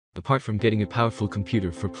Apart from getting a powerful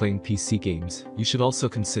computer for playing PC games, you should also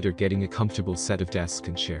consider getting a comfortable set of desk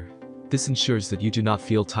and chair. This ensures that you do not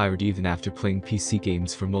feel tired even after playing PC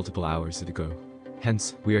games for multiple hours at a go.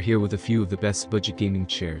 Hence, we are here with a few of the best budget gaming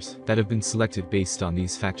chairs that have been selected based on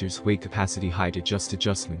these factors: weight, capacity, height,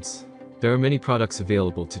 adjustments. There are many products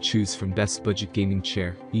available to choose from best budget gaming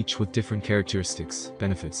chair, each with different characteristics,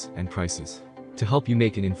 benefits, and prices. To help you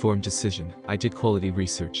make an informed decision, I did quality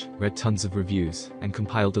research, read tons of reviews, and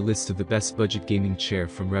compiled a list of the best budget gaming chair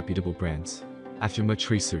from reputable brands. After much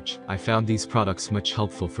research, I found these products much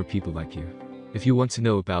helpful for people like you. If you want to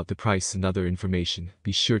know about the price and other information,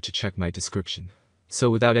 be sure to check my description. So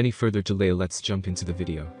without any further delay, let's jump into the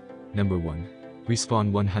video. Number 1.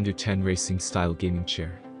 Respawn 110 Racing Style Gaming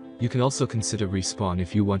Chair. You can also consider Respawn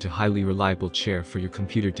if you want a highly reliable chair for your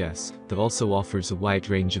computer desk that also offers a wide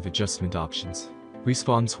range of adjustment options.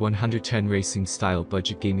 Respawn's 110 Racing Style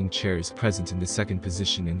Budget Gaming Chair is present in the second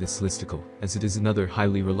position in this listicle, as it is another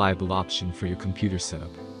highly reliable option for your computer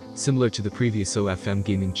setup. Similar to the previous OFM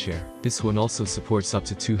gaming chair, this one also supports up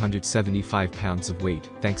to 275 pounds of weight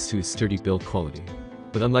thanks to its sturdy build quality.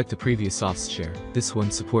 But unlike the previous OFS chair, this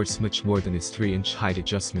one supports much more than its 3-inch height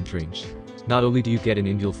adjustment range. Not only do you get an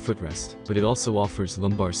inbuilt footrest, but it also offers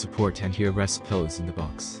lumbar support and here rest pillows in the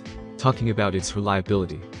box. Talking about its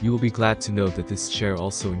reliability, you will be glad to know that this chair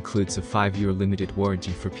also includes a 5-year limited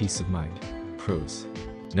warranty for peace of mind. Pros.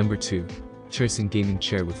 Number 2. Tracing Gaming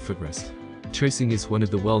Chair with Footrest. Tracing is one of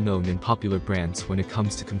the well-known and popular brands when it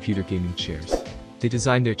comes to computer gaming chairs. They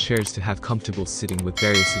design their chairs to have comfortable sitting with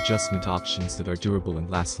various adjustment options that are durable and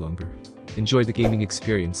last longer. Enjoy the gaming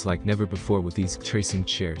experience like never before with these tracing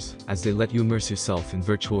chairs, as they let you immerse yourself in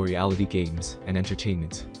virtual reality games and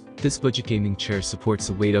entertainment. This budget gaming chair supports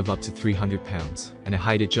a weight of up to 300 pounds, and a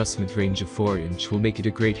height adjustment range of 4-inch will make it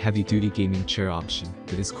a great heavy-duty gaming chair option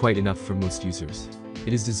that is quite enough for most users.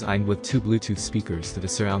 It is designed with 2 Bluetooth speakers that a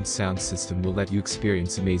surround sound system will let you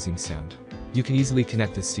experience amazing sound. You can easily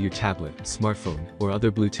connect this to your tablet, smartphone, or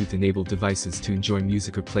other Bluetooth-enabled devices to enjoy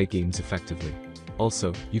music or play games effectively.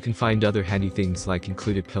 Also, you can find other handy things like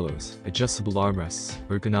included pillows, adjustable armrests,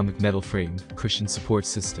 ergonomic metal frame, cushion support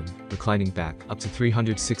system, reclining back, up to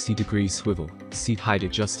 360 degrees swivel, seat height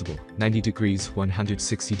adjustable, 90 degrees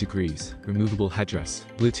 160 degrees, removable headrest,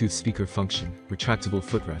 Bluetooth speaker function, retractable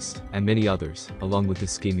footrest, and many others, along with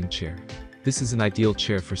this gaming chair. This is an ideal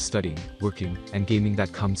chair for studying, working, and gaming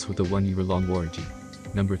that comes with a 1-year-long warranty.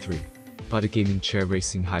 Number 3. Bata Gaming Chair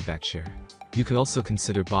Racing High Back Chair. You can also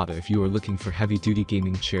consider Bata if you are looking for heavy-duty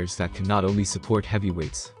gaming chairs that can not only support heavy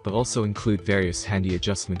weights, but also include various handy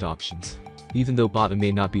adjustment options. Even though Bata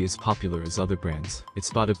may not be as popular as other brands, its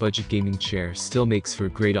Bata budget gaming chair still makes for a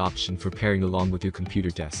great option for pairing along with your computer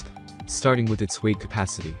desk. Starting with its weight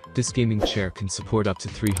capacity, this gaming chair can support up to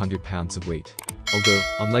 300 pounds of weight. Although,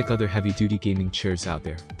 unlike other heavy-duty gaming chairs out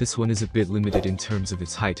there, this one is a bit limited in terms of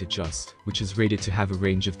its height adjust, which is rated to have a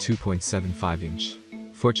range of 2.75 inch.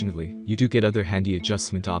 Fortunately, you do get other handy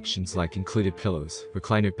adjustment options like included pillows,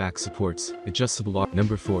 recliner back supports, adjustable arm.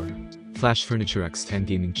 Number 4. Flash Furniture X10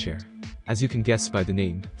 Gaming Chair. As you can guess by the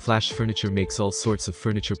name, Flash Furniture makes all sorts of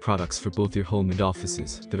furniture products for both your home and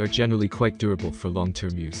offices that are generally quite durable for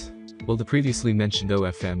long-term use. While the previously mentioned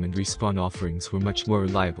OFM and Respawn offerings were much more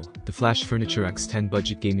reliable, the Flash Furniture X10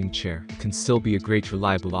 budget gaming chair can still be a great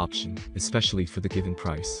reliable option, especially for the given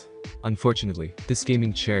price. Unfortunately, this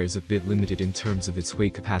gaming chair is a bit limited in terms of its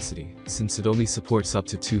weight capacity, since it only supports up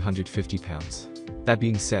to 250 pounds. That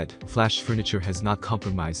being said, Flash Furniture has not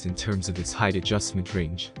compromised in terms of its height adjustment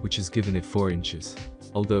range, which is given at 4 inches.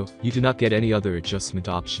 Although, you do not get any other adjustment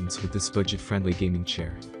options with this budget-friendly gaming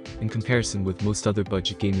chair. In comparison with most other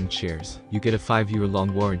budget gaming chairs, you get a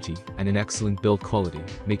 5-year-long warranty and an excellent build quality,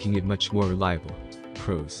 making it much more reliable.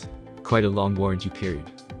 Pros. Quite a long warranty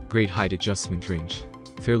period. Great height adjustment range.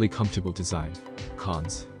 Fairly comfortable design.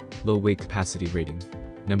 Cons. Low weight capacity rating.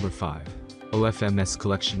 Number 5. OFM's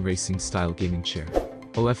Collection Racing Style Gaming Chair.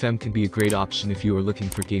 OFM can be a great option if you are looking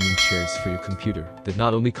for gaming chairs for your computer that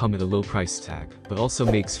not only come at a low price tag, but also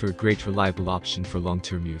makes for a great reliable option for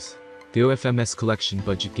long-term use. The OFM's Collection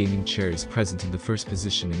Budget Gaming Chair is present in the first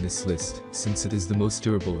position in this list, since it is the most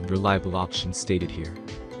durable and reliable option stated here.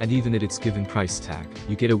 And even at its given price tag,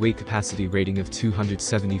 you get a weight capacity rating of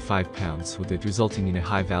 275 pounds with it resulting in a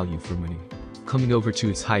high value for money. Coming over to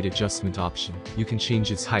its height adjustment option, you can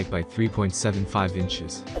change its height by 3.75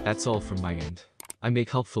 inches. That's all from my end. I make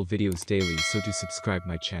helpful videos daily, so do subscribe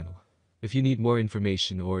my channel. If you need more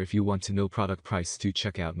information or if you want to know product price, do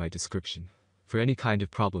check out my description. For any kind of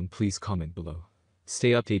problem, please comment below.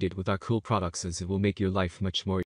 Stay updated with our cool products as it will make your life much more